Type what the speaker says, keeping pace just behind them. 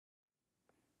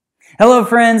Hello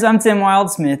friends, I'm Tim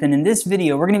Wildsmith, and in this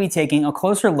video we're going to be taking a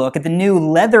closer look at the new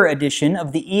leather edition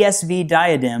of the ESV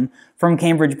Diadem from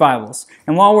Cambridge Bibles.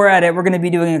 And while we're at it, we're going to be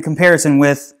doing a comparison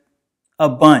with a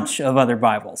bunch of other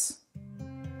Bibles.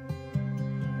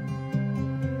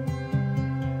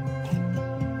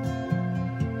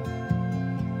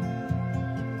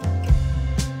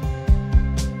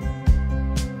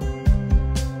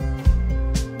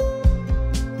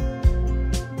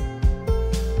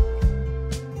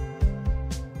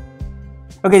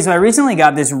 Okay, so I recently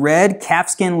got this red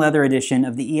calfskin leather edition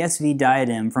of the ESV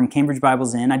Diadem from Cambridge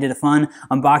Bibles In. I did a fun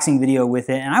unboxing video with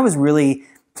it, and I was really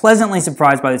pleasantly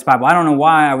surprised by this Bible. I don't know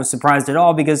why I was surprised at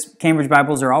all, because Cambridge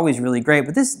Bibles are always really great,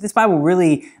 but this Bible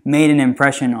really made an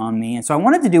impression on me. And so I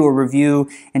wanted to do a review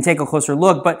and take a closer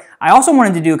look, but I also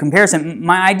wanted to do a comparison.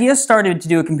 My idea started to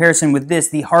do a comparison with this,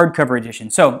 the hardcover edition.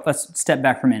 So let's step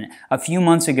back for a minute. A few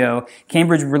months ago,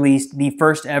 Cambridge released the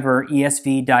first ever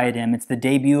ESV Diadem. It's the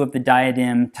debut of the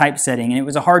Diadem typesetting, and it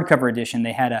was a hardcover edition.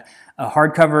 They had a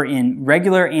hardcover in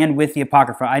regular and with the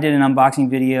Apocrypha. I did an unboxing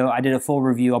video. I did a full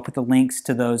review. I'll put the links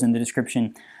to those in the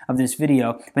description of this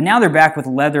video. But now they're back with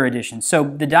leather edition. So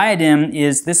the Diadem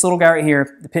is this little guy right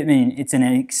here, the Pitman. It's an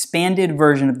expanded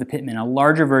version of the Pitman, a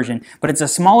larger version, but it's a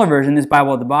smaller version. This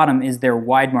Bible at the bottom is their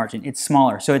wide margin. It's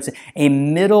smaller. So it's a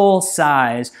middle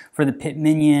size for the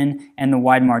Pitmanion and the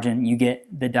wide margin. You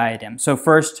get the Diadem. So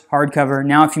first hardcover.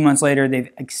 Now a few months later,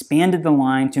 they've expanded the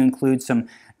line to include some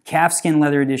calfskin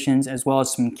leather editions as well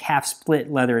as some calf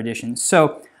split leather editions.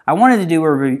 So I wanted to do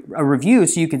a review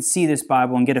so you could see this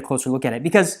Bible and get a closer look at it,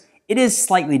 because it is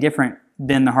slightly different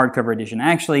than the hardcover edition.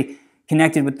 I actually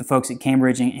connected with the folks at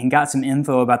Cambridge and got some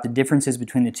info about the differences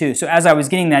between the two. So as I was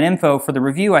getting that info for the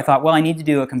review, I thought, well, I need to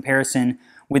do a comparison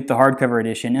with the hardcover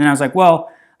edition. And I was like,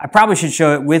 well, I probably should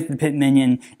show it with the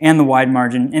Pitmanion and the wide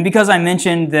margin. And because I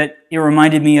mentioned that it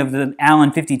reminded me of the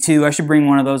Allen 52, I should bring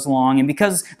one of those along. And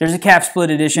because there's a calf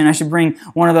split edition, I should bring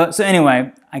one of those. So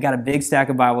anyway, I got a big stack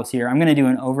of Bibles here. I'm going to do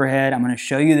an overhead. I'm going to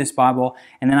show you this Bible,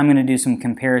 and then I'm going to do some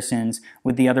comparisons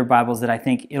with the other Bibles that I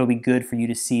think it'll be good for you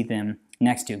to see them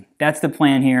next to. That's the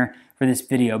plan here for this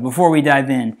video. Before we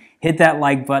dive in, hit that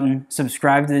like button,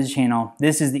 subscribe to the channel.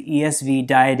 This is the ESV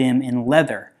Diadem in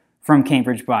leather from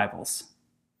Cambridge Bibles.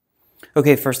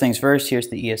 Okay, first things first, here's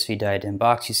the ESV Diadem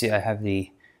box. You see I have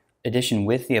the edition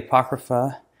with the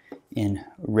Apocrypha in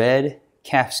red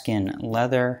calfskin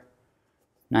leather.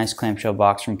 Nice clamshell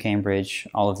box from Cambridge.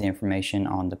 All of the information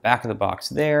on the back of the box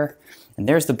there. And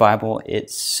there's the Bible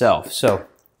itself. So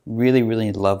really,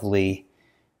 really lovely,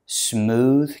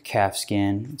 smooth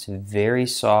calfskin. It's very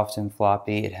soft and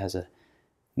floppy. It has a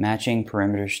matching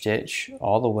perimeter stitch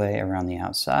all the way around the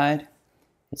outside.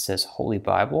 It says Holy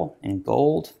Bible in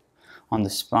gold. On the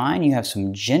spine, you have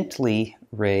some gently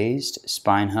raised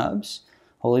spine hubs.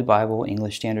 Holy Bible,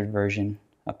 English Standard Version,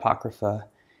 Apocrypha,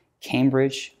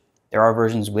 Cambridge. There are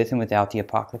versions with and without the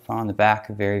Apocrypha. On the back,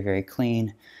 very, very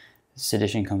clean. This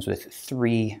edition comes with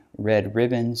 3 red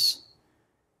ribbons,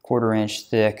 1/4 inch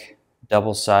thick,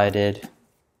 double-sided.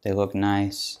 They look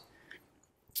nice.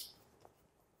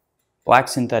 Black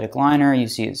synthetic liner. You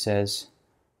see it says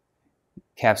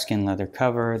calfskin leather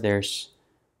cover. There's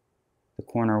the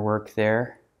corner work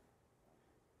there.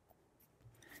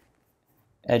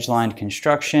 Edge-lined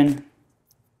construction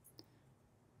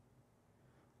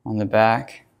on the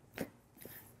back.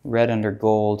 Red under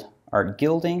gold art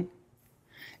gilding.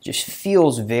 It just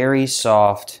feels very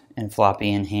soft and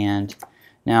floppy in hand.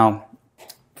 Now,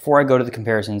 before I go to the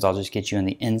comparisons, I'll just get you on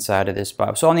the inside of this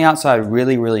Bible. So on the outside,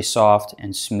 really, really soft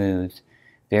and smooth.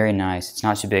 Very nice. It's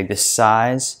not too big. The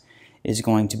size is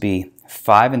going to be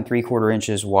 5 3/4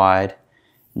 inches wide,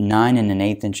 9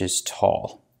 1/8 inches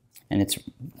tall. And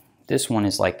this one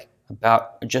is like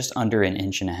about just under 1.5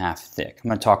 inches thick. I'm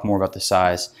going to talk more about the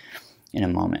size in a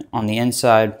moment. On the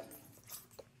inside,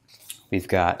 we've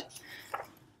got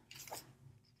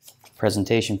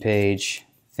presentation page,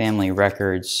 family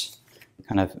records,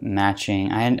 kind of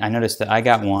matching. I noticed that I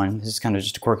got one. This is kind of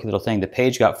just a quirky little thing. The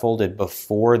page got folded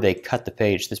before they cut the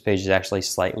page. This page is actually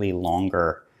slightly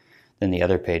longer than the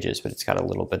other pages, but it's got a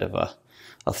little bit of a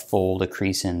fold, a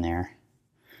crease in there.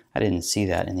 I didn't see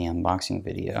that in the unboxing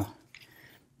video.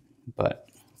 But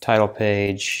title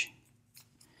page.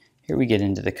 Here we get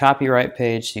into the copyright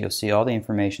page, so you'll see all the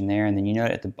information there, and then you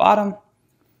note at the bottom,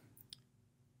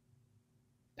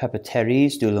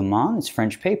 Papeteries du Le Mans. It's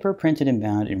French paper, printed and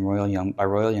bound in by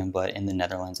Royal Youngblood in the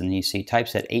Netherlands. And then you see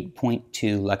typeset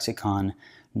 8.2 Lexicon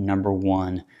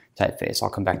 #1 typeface. I'll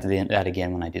come back to that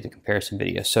again when I do the comparison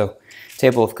video. So,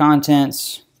 table of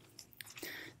contents.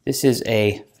 This is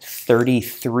a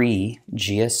 33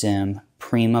 GSM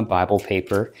Prima Bible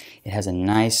paper. It has a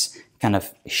nice kind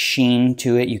of sheen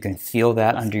to it. You can feel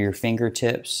that under your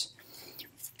fingertips.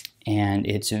 And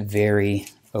it's very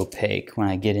opaque. When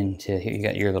I get into here, you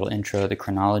got your little intro, the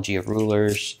chronology of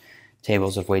rulers,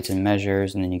 tables of weights and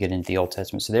measures, and then you get into the Old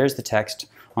Testament. So there's the text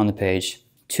on the page,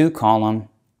 2-column,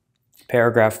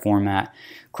 paragraph format,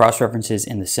 cross-references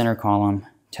in the center column,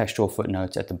 textual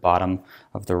footnotes at the bottom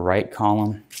of the right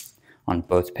column on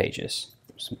both pages.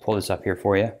 So pull this up here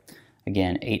for you.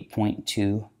 Again,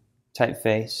 8.2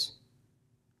 typeface.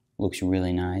 Looks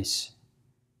really nice.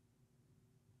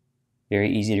 Very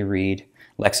easy to read.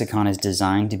 Lexicon is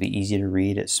designed to be easy to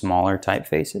read at smaller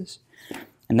typefaces.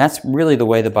 And that's really the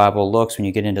way the Bible looks when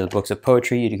you get into the books of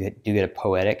poetry. You do get a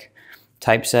poetic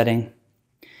typesetting.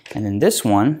 And then this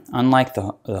one, unlike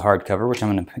the hardcover, which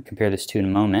I'm going to compare this to in a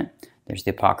moment, there's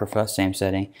the Apocrypha, same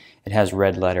setting. It has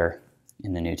red letter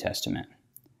in the New Testament.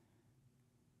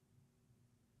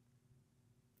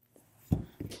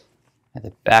 At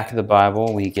the back of the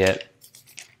Bible, we get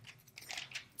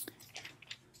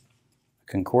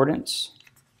concordance,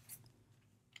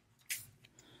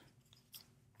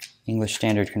 English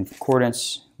Standard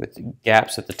Concordance with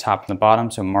gaps at the top and the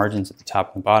bottom, so margins at the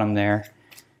top and the bottom there.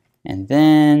 And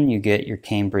then you get your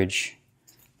Cambridge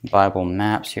Bible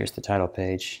maps. Here's the title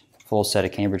page. Full set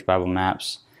of Cambridge Bible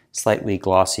maps, slightly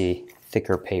glossy,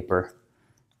 thicker paper.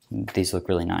 These look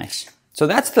really nice. So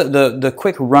that's the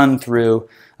quick run through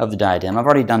of the diadem. I've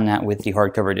already done that with the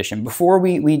hardcover edition. Before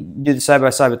we do the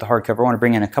side-by-side with the hardcover, I want to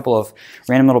bring in a couple of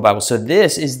random little Bibles. So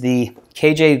this is the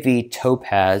KJV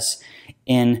Topaz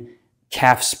in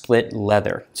calf split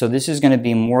leather. So this is going to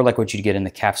be more like what you'd get in the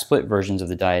calf split versions of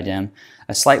the diadem.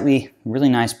 A slightly, really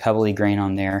nice pebbly grain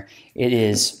on there. It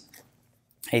is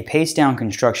a paste down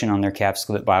construction on their calf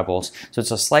split Bibles. So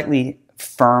it's a slightly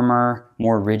firmer,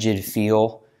 more rigid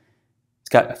feel. It's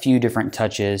got a few different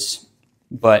touches,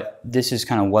 but this is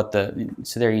kind of what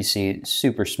so there you see,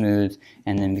 super smooth,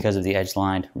 and then because of the edge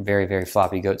line, very, very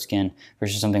floppy goat skin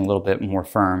versus something a little bit more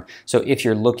firm. So if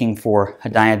you're looking for a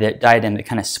diadem that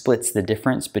kind of splits the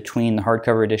difference between the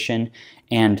hardcover edition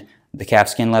and the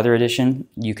calfskin leather edition,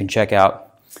 you can check out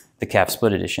the calf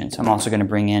split editions. I'm also going to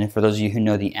bring in, for those of you who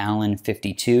know the Allen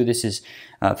 52, this is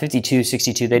 52,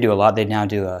 62, they do a lot. They now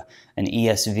do an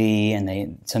ESV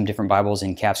and some different Bibles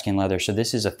in calfskin leather. So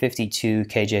this is a 52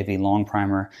 KJV long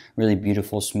primer, really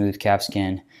beautiful, smooth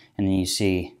calfskin, and then you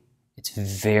see it's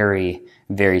very,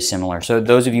 very similar. So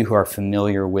those of you who are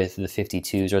familiar with the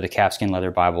 52s or the calfskin leather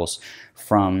Bibles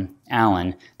from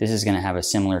Allen, this is going to have a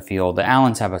similar feel. The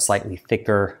Allens have a slightly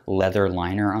thicker leather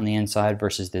liner on the inside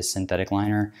versus this synthetic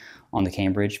liner on the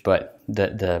Cambridge, but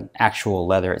the actual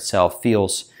leather itself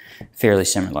feels fairly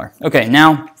similar. Okay,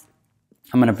 now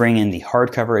I'm going to bring in the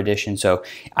hardcover edition. So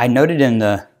I noted in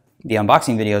the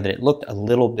unboxing video that it looked a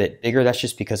little bit bigger. That's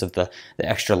just because of the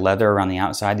extra leather around the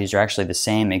outside. These are actually the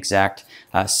same exact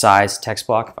size text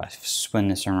block. If I spin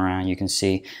this around, you can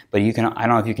see, but I don't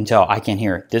know if you can tell, I can't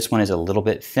hear it. This one is a little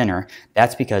bit thinner.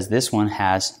 That's because this one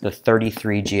has the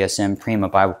 33 GSM Prima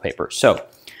Bible paper. So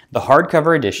the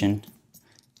hardcover edition,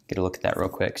 get a look at that real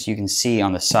quick. So you can see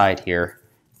on the side here,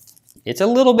 it's a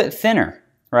little bit thinner,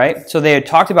 right? So they had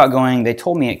talked about going, they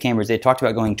told me at Cambridge, they talked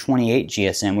about going 28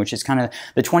 GSM, which is kind of,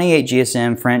 the 28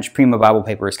 GSM French Prima Bible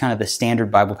paper is kind of the standard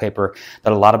Bible paper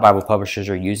that a lot of Bible publishers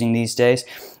are using these days.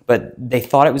 But they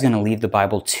thought it was going to leave the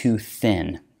Bible too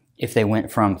thin if they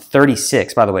went from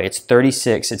 36, by the way, it's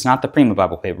 36, it's not the Prima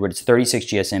Bible paper, but it's 36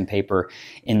 GSM paper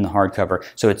in the hardcover.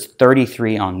 So it's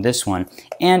 33 on this one.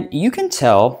 And you can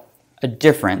tell a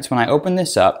difference when I open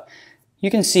this up. You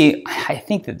can see, I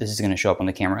think that this is going to show up on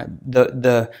the camera.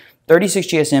 The 36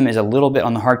 GSM is a little bit,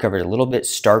 on the hardcover, a little bit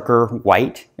starker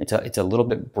white. It's a little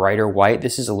bit brighter white.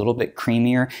 This is a little bit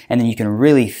creamier, and then you can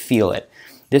really feel it.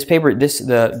 This paper,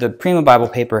 the Prima Bible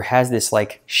paper has this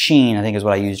like sheen, I think is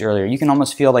what I used earlier. You can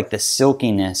almost feel like the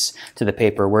silkiness to the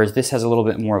paper, whereas this has a little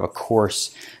bit more of a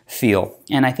coarse feel.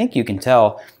 And I think you can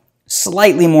tell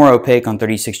slightly more opaque on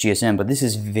 36 GSM, but this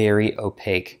is very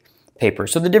opaque paper.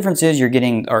 So the difference is you're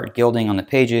getting art gilding on the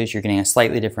pages, you're getting a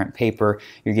slightly different paper,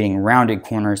 you're getting rounded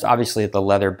corners, obviously the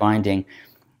leather binding.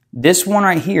 This one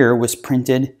right here was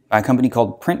printed by a company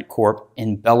called Print Corp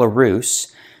in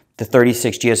Belarus, the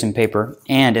 36 GSM paper,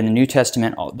 and in the New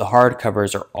Testament, the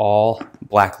hardcovers are all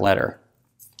black letter.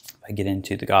 If I get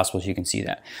into the Gospels, you can see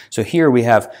that. So here we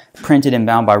have printed and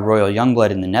bound by Royal Youngblood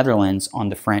in the Netherlands on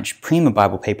the French Prima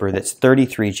Bible paper that's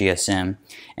 33 GSM,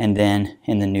 and then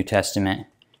in the New Testament,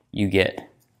 you get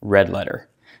red letter.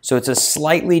 So it's a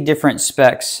slightly different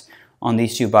specs on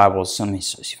these two Bibles. So let me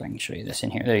see if I can show you this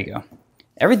in here. There you go.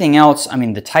 Everything else, I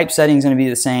mean, the type setting is going to be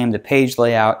the same, the page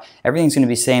layout, everything's going to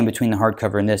be the same between the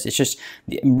hardcover and this. It's just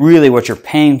really what you're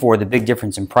paying for. The big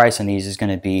difference in price on these is going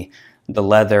to be the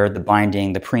leather, the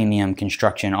binding, the premium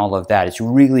construction, all of that. It's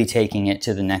really taking it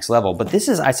to the next level. But this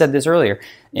is, I said this earlier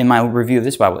in my review of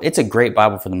this Bible, it's a great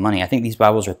Bible for the money. I think these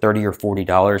Bibles are $30 or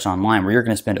 $40 online, where you're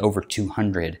going to spend over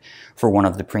 $200 for one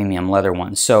of the premium leather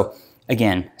ones. So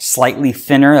again, slightly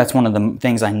thinner. That's one of the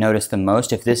things I noticed the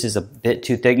most. If this is a bit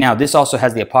too thick. Now, this also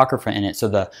has the Apocrypha in it, so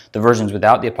the versions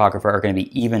without the Apocrypha are going to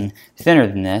be even thinner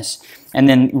than this. And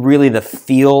then really the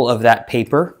feel of that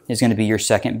paper is going to be your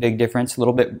second big difference. A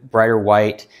little bit brighter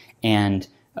white and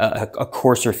a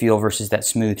coarser feel versus that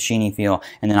smooth, sheeny feel.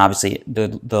 And then obviously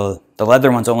the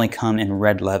leather ones only come in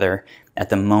red leather at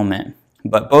the moment.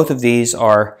 But both of these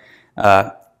are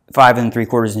 5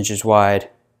 3/4 inches wide,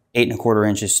 8 1/4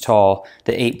 inches tall,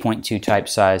 the 8.2 type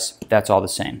size. That's all the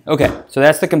same. Okay, so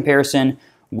that's the comparison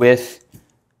with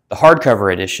the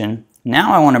hardcover edition.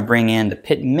 Now I want to bring in the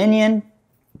pit minion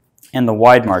and the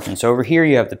wide margin. So over here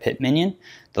you have the pit minion,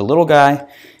 the little guy, and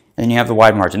then you have the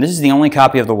wide margin. This is the only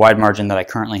copy of the wide margin that I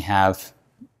currently have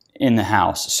in the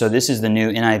house. So this is the new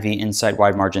NIV Inside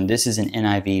Wide Margin. This is an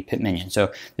NIV pit minion.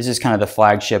 So this is kind of the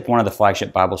flagship, one of the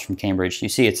flagship Bibles from Cambridge. You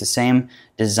see it's the same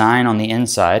design on the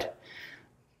inside.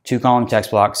 2-column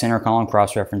text block, center column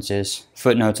cross references,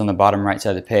 footnotes on the bottom right side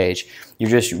of the page.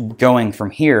 You're just going from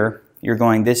here, you're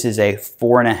going, this is a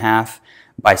 4.5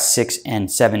 by 6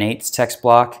 7/8 text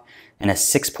block and a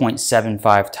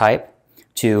 6.75 type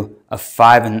to a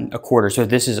 5 1/4. So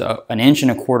this is an 1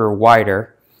 1/4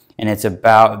 wider, and it's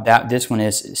about that. This one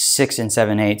is 6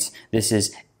 7/8. This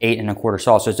is 8 1/4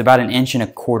 tall. So it's about an 1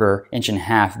 1/4,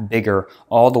 1.5 bigger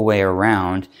all the way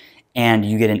around. And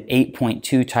you get an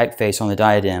 8.2 typeface on the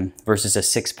Diadem versus a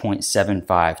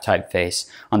 6.75 typeface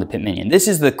on the Pit Minion. This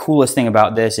is the coolest thing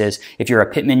about this is if you're a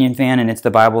Pit Minion fan and it's the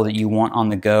Bible that you want on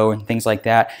the go and things like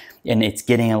that, and it's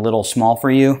getting a little small for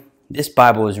you, this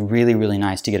Bible is really, really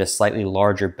nice to get a slightly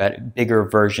larger, bigger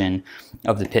version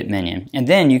of the Pit Minion. And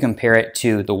then you compare it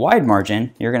to the wide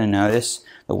margin. You're going to notice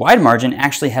the wide margin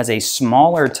actually has a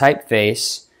smaller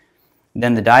typeface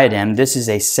than the Diadem. This is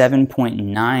a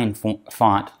 7.9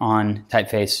 font on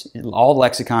typeface, all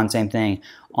lexicon, same thing,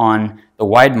 on the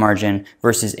wide margin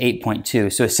versus 8.2.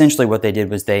 So essentially what they did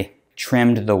was they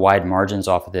trimmed the wide margins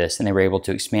off of this and they were able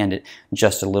to expand it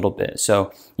just a little bit.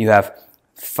 So you have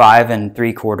 5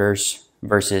 3/4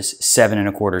 versus 7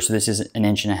 1/4. So this is an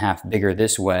 1.5 inches bigger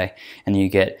this way. And then you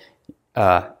get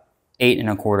 8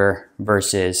 1/4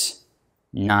 versus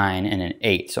 9 and an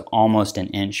 8, so almost an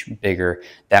inch bigger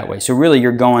that way. So really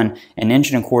you're going an 1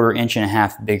 1/4,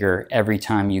 1.5 inches bigger every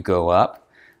time you go up.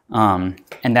 And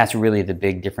that's really the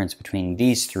big difference between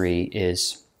these three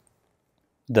is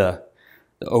the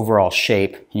overall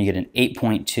shape. And you get an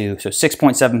 8.2, so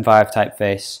 6.75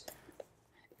 typeface,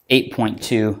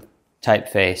 8.2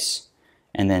 typeface,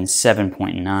 and then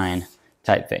 7.9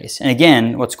 typeface. And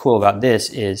again, what's cool about this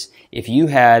is if you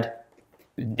had,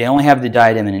 they only have the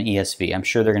Diadem in an ESV. I'm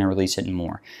sure they're going to release it in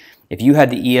more. If you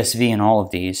had the ESV in all of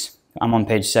these, I'm on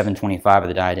page 725 of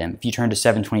the Diadem. If you turn to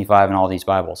 725 in all these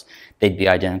Bibles, they'd be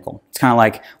identical. It's kind of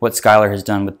like what Schuyler has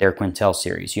done with their Quintel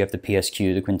series. You have the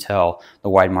PSQ, the Quintel, the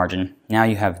wide margin. Now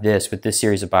you have this with this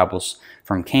series of Bibles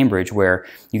from Cambridge where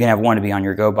you can have one to be on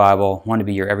your Go Bible, one to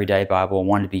be your everyday Bible,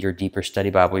 one to be your deeper study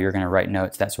Bible. You're going to write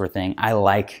notes, that sort of thing. I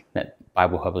like that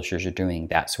Bible publishers are doing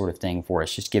that sort of thing for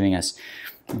us, just giving us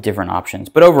different options.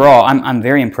 But overall, I'm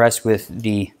very impressed with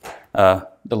the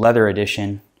leather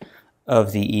edition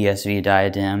of the ESV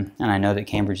Diadem, and I know that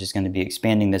Cambridge is going to be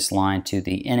expanding this line to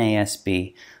the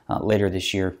NASB later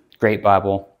this year. Great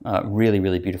Bible, really,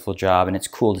 really beautiful job, and it's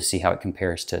cool to see how it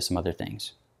compares to some other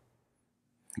things.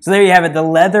 So there you have it, the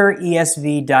leather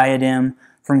ESV Diadem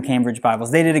from Cambridge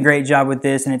Bibles. They did a great job with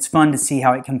this, and it's fun to see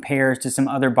how it compares to some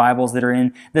other Bibles that are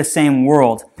in the same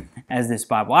world as this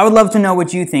Bible. I would love to know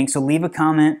what you think, so leave a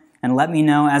comment and let me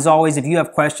know. As always, if you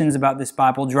have questions about this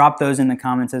Bible, drop those in the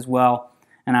comments as well,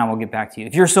 and I will get back to you.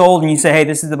 If you're sold and you say, hey,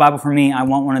 this is the Bible for me, I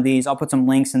want one of these, I'll put some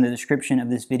links in the description of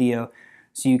this video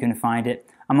so you can find it.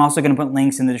 I'm also going to put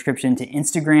links in the description to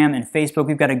Instagram and Facebook.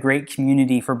 We've got a great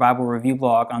community for Bible Review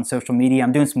Blog on social media.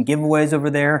 I'm doing some giveaways over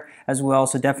there as well,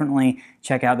 so definitely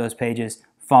check out those pages,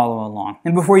 follow along.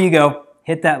 And before you go,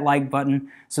 hit that like button,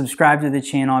 subscribe to the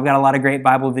channel. I've got a lot of great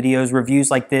Bible videos, reviews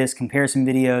like this, comparison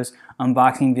videos,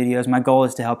 unboxing videos. My goal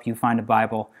is to help you find a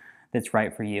Bible that's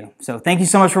right for you. So thank you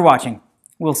so much for watching.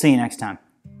 We'll see you next time.